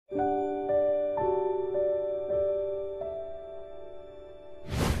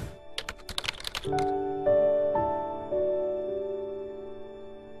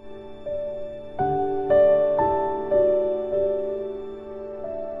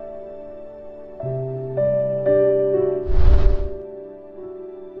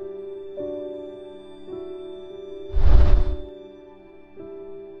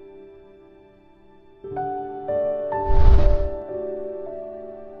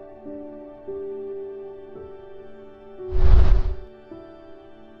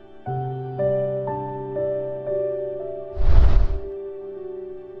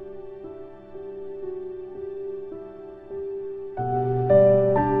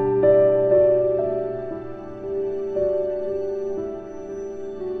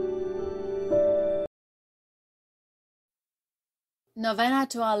Novena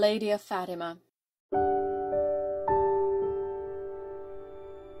to Our Lady of Fatima.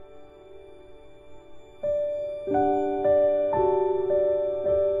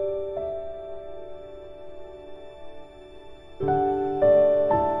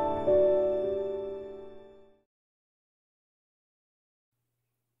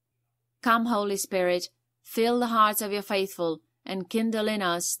 Come, Holy Spirit, fill the hearts of your faithful, and kindle in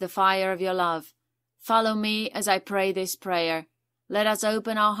us the fire of your love. Follow me as I pray this prayer. Let us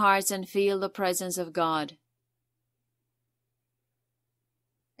open our hearts and feel the presence of God.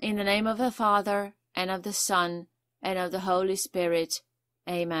 In the name of the Father, and of the Son, and of the Holy Spirit.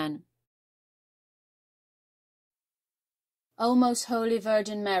 Amen. O most holy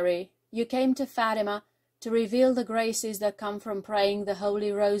Virgin Mary, you came to Fatima to reveal the graces that come from praying the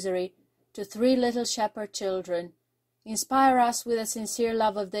Holy Rosary to 3 little shepherd children. Inspire us with a sincere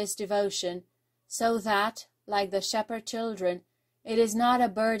love of this devotion, so that, like the shepherd children, it is not a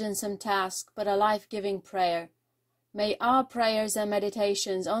burdensome task, but a life-giving prayer. May our prayers and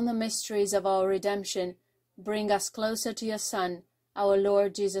meditations on the mysteries of our redemption bring us closer to your Son, our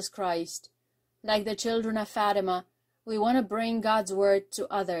Lord Jesus Christ. Like the children of Fatima, we want to bring God's word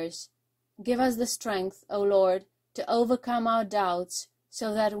to others. Give us the strength, O Lord, to overcome our doubts,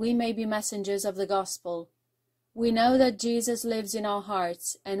 so that we may be messengers of the gospel. We know that Jesus lives in our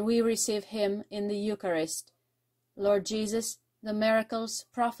hearts, and we receive him in the Eucharist. Lord Jesus, the miracles,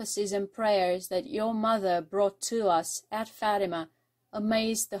 prophecies, and prayers that your mother brought to us at Fatima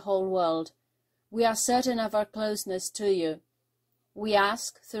amazed the whole world. We are certain of our closeness to you. We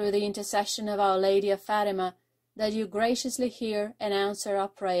ask, through the intercession of Our Lady of Fatima, that you graciously hear and answer our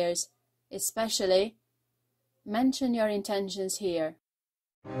prayers, especially mention your intentions here.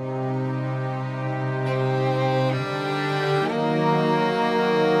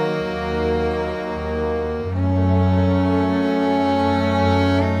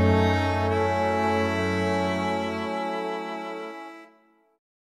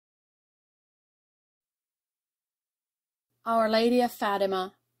 Our Lady of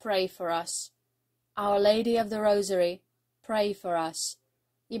Fatima, pray for us. Our Lady of the Rosary, pray for us.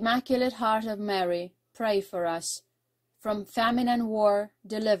 Immaculate Heart of Mary, pray for us. From famine and war,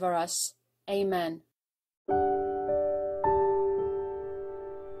 deliver us. Amen.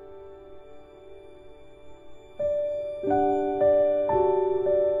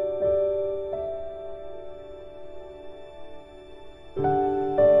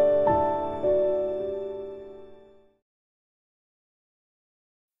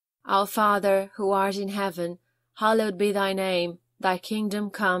 Our Father, who art in heaven, hallowed be thy name. Thy kingdom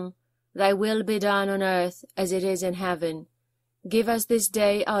come, thy will be done on earth as it is in heaven. Give us this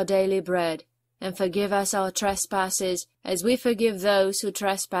day our daily bread, and forgive us our trespasses as we forgive those who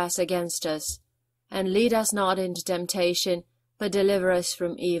trespass against us. And lead us not into temptation, but deliver us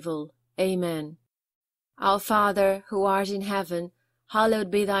from evil. Amen. Our Father, who art in heaven,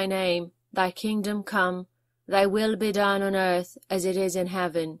 hallowed be thy name. Thy kingdom come, thy will be done on earth as it is in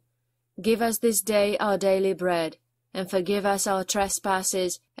heaven. Give us this day our daily bread, and forgive us our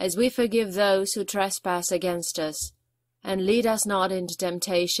trespasses as we forgive those who trespass against us. And lead us not into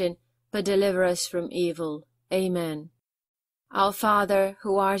temptation, but deliver us from evil. Amen. Our Father,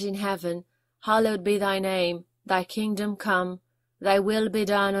 who art in heaven, hallowed be thy name. Thy kingdom come, thy will be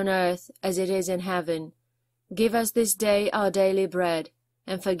done on earth as it is in heaven. Give us this day our daily bread,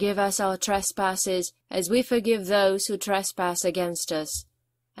 and forgive us our trespasses as we forgive those who trespass against us.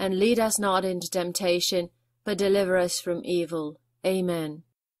 And lead us not into temptation, but deliver us from evil. Amen.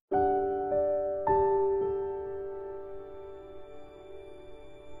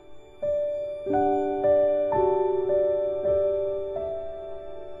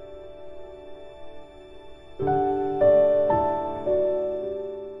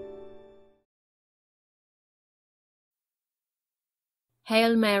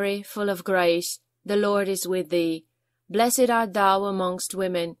 Hail Mary, full of grace, the Lord is with thee. Blessed art thou amongst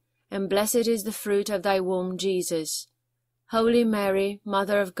women, and blessed is the fruit of thy womb, Jesus. Holy Mary,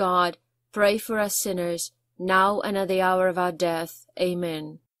 Mother of God, pray for us sinners, now and at the hour of our death.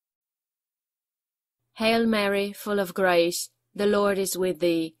 Amen. Hail Mary, full of grace, the Lord is with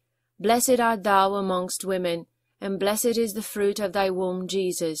thee. Blessed art thou amongst women, and blessed is the fruit of thy womb,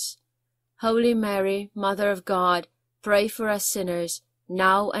 Jesus. Holy Mary, Mother of God, pray for us sinners,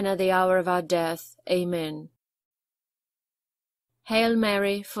 now and at the hour of our death. Amen. Hail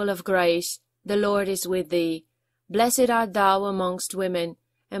Mary, full of grace, the Lord is with thee. Blessed art thou amongst women,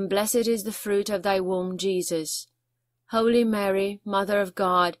 and blessed is the fruit of thy womb, Jesus. Holy Mary, Mother of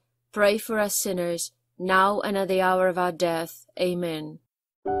God, pray for us sinners, now and at the hour of our death. Amen.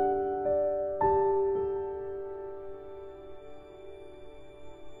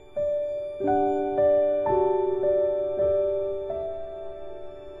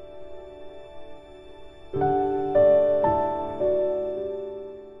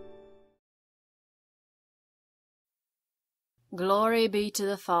 Glory be to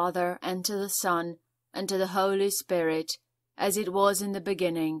the Father, and to the Son, and to the Holy Spirit, as it was in the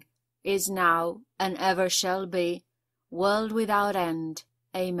beginning, is now, and ever shall be, world without end.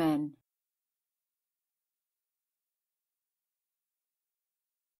 Amen.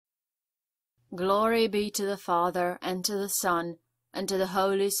 Glory be to the Father, and to the Son, and to the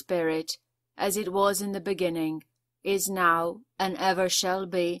Holy Spirit, as it was in the beginning, is now, and ever shall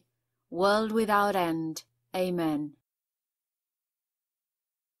be, world without end. Amen.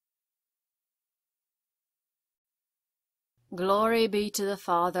 Glory be to the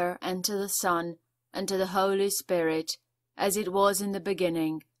Father, and to the Son, and to the Holy Spirit, as it was in the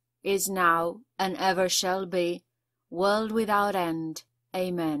beginning, is now, and ever shall be, world without end.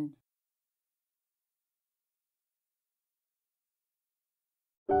 Amen.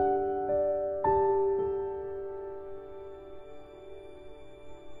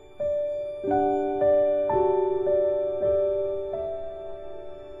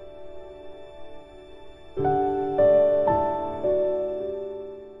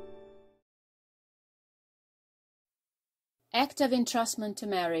 Act of Entrustment to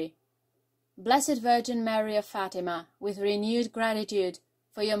Mary. Blessed Virgin Mary of Fatima, with renewed gratitude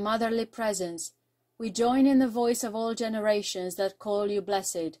for your motherly presence, we join in the voice of all generations that call you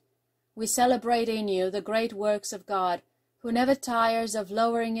blessed. We celebrate in you the great works of God, who never tires of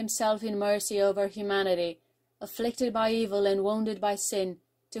lowering himself in mercy over humanity, afflicted by evil and wounded by sin,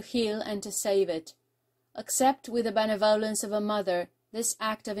 to heal and to save it. Accept with the benevolence of a mother this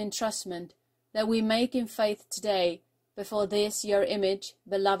act of entrustment that we make in faith today, before this your image,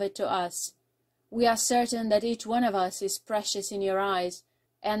 beloved to us. We are certain that each one of us is precious in your eyes,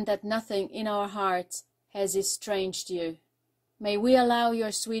 and that nothing in our hearts has estranged you. May we allow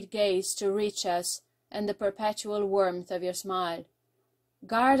your sweet gaze to reach us, and the perpetual warmth of your smile.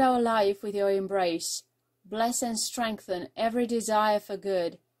 Guard our life with your embrace. Bless and strengthen every desire for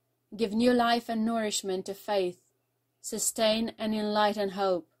good. Give new life and nourishment to faith. Sustain and enlighten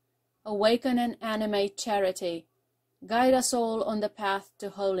hope. Awaken and animate charity. Guide us all on the path to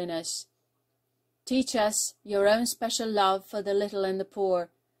holiness. Teach us your own special love for the little and the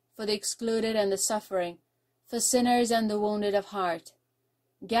poor, for the excluded and the suffering, for sinners and the wounded of heart.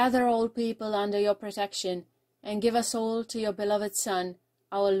 Gather all people under your protection, and give us all to your beloved Son,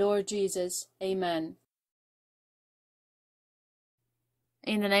 our Lord Jesus. Amen.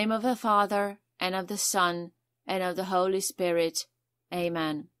 In the name of the Father, and of the Son, and of the Holy Spirit.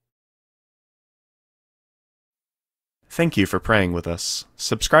 Amen. Thank you for praying with us.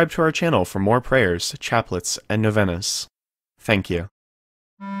 Subscribe to our channel for more prayers, chaplets, and novenas. Thank you.